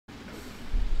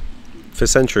For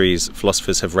centuries,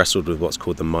 philosophers have wrestled with what's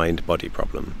called the mind-body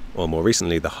problem, or more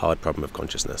recently, the hard problem of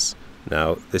consciousness.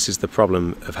 Now, this is the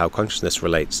problem of how consciousness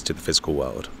relates to the physical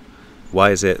world.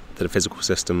 Why is it that a physical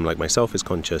system like myself is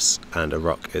conscious and a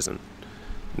rock isn't?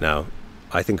 Now,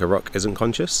 I think a rock isn't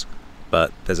conscious,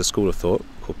 but there's a school of thought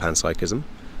called panpsychism,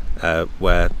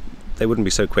 where they wouldn't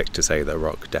be so quick to say that a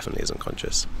rock definitely isn't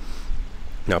conscious.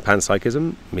 Now,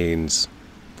 panpsychism means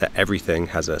that everything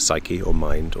has a psyche or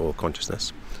mind or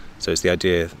consciousness. So it's the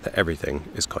idea that everything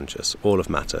is conscious, all of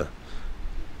matter.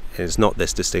 It's not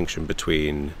this distinction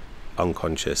between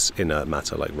unconscious inert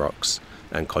matter like rocks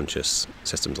and conscious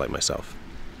systems like myself.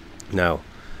 Now,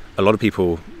 a lot of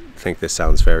people think this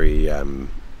sounds very kind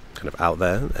of out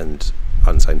there and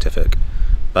unscientific,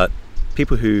 but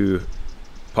people who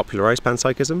popularize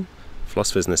panpsychism,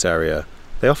 philosophers in this area,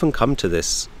 they often come to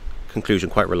this conclusion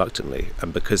quite reluctantly,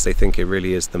 and because they think it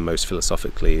really is the most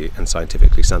philosophically and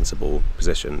scientifically sensible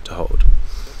position to hold.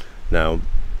 Now,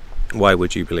 why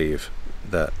would you believe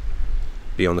that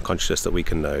beyond the consciousness that we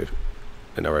can know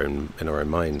in our own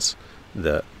minds,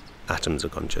 that atoms are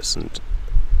conscious and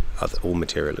all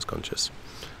material is conscious?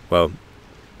 Well,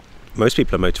 most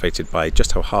people are motivated by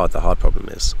just how hard the hard problem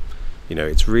is. You know,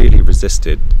 it's really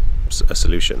resisted a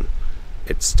solution.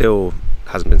 It still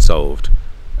hasn't been solved,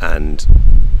 and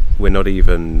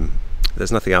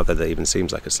there's nothing out there that even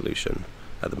seems like a solution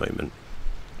at the moment.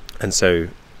 And so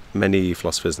many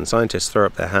philosophers and scientists throw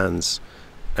up their hands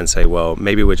and say, well,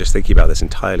 maybe we're just thinking about this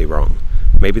entirely wrong.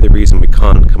 Maybe the reason we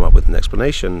can't come up with an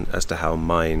explanation as to how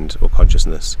mind or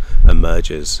consciousness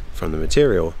emerges from the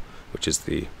material, which is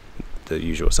the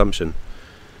usual assumption,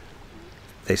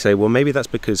 they say, well, maybe that's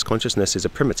because consciousness is a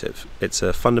primitive. It's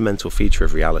a fundamental feature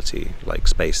of reality, like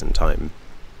space and time.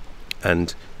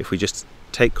 And if we just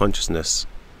take consciousness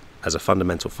as a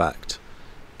fundamental fact,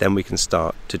 then we can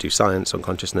start to do science on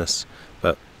consciousness,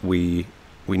 but we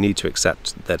need to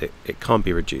accept that it can't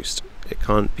be reduced. It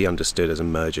can't be understood as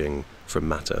emerging from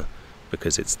matter,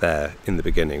 because it's there in the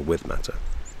beginning with matter.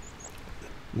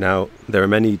 Now, there are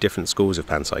many different schools of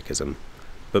panpsychism,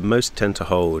 but most tend to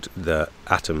hold that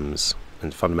atoms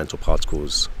and fundamental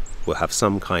particles will have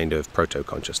some kind of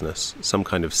proto-consciousness, some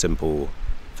kind of simple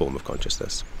form of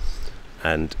consciousness.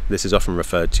 And this is often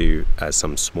referred to as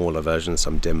some smaller version,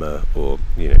 some dimmer or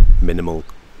minimal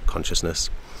consciousness.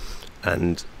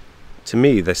 And to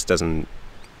me, this doesn't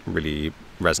really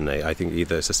resonate. I think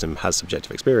either a system has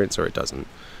subjective experience or it doesn't.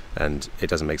 And it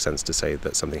doesn't make sense to say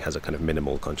that something has a kind of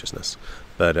minimal consciousness.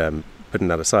 But putting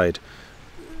that aside,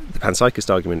 the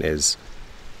panpsychist argument is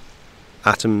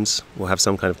atoms will have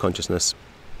some kind of consciousness,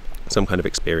 some kind of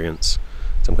experience,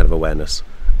 some kind of awareness.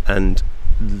 And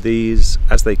these,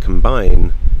 as they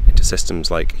combine into systems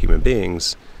like human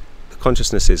beings, the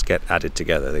consciousnesses get added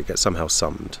together. They get somehow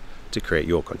summed to create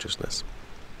your consciousness.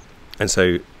 And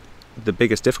so the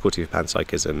biggest difficulty of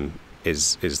panpsychism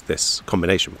is this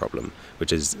combination problem,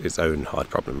 which is its own hard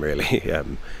problem, really,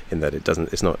 in that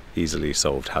it's not easily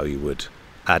solved how you would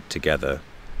add together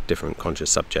different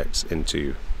conscious subjects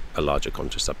into a larger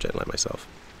conscious subject like myself.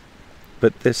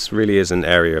 But this really is an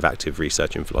area of active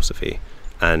research in philosophy.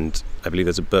 And I believe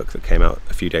there's a book that came out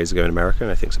a few days ago in America,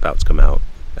 and I think it's about to come out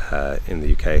in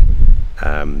the UK,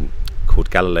 called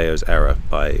Galileo's Error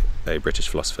by a British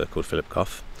philosopher called Philip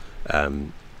Goff.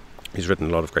 He's written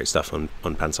a lot of great stuff on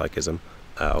panpsychism.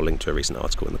 I'll link to a recent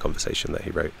article in the conversation that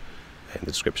he wrote in the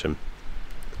description.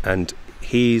 And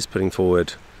he's putting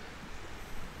forward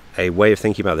a way of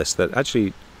thinking about this that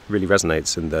actually really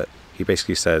resonates, in that he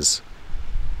basically says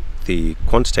the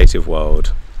quantitative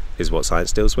world is what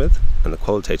science deals with, and the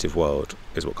qualitative world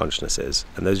is what consciousness is.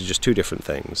 And those are just two different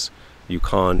things. You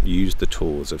can't use the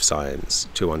tools of science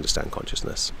to understand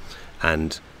consciousness.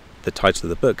 And the title of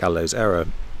the book, Galileo's Error,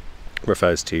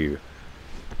 refers to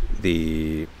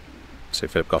so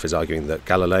Philip Goff is arguing that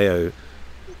Galileo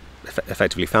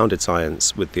effectively founded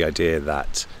science with the idea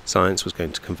that science was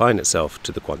going to confine itself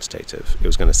to the quantitative. It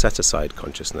was going to set aside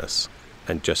consciousness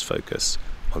and just focus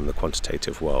on the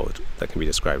quantitative world that can be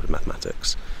described with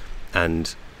mathematics.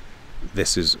 And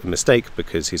this is a mistake,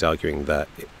 because he's arguing that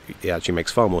it actually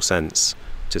makes far more sense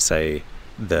to say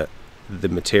that the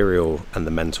material and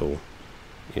the mental,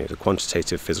 the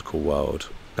quantitative physical world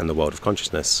and the world of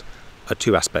consciousness are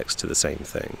two aspects to the same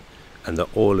thing, and that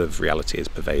all of reality is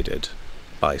pervaded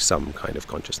by some kind of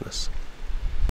consciousness.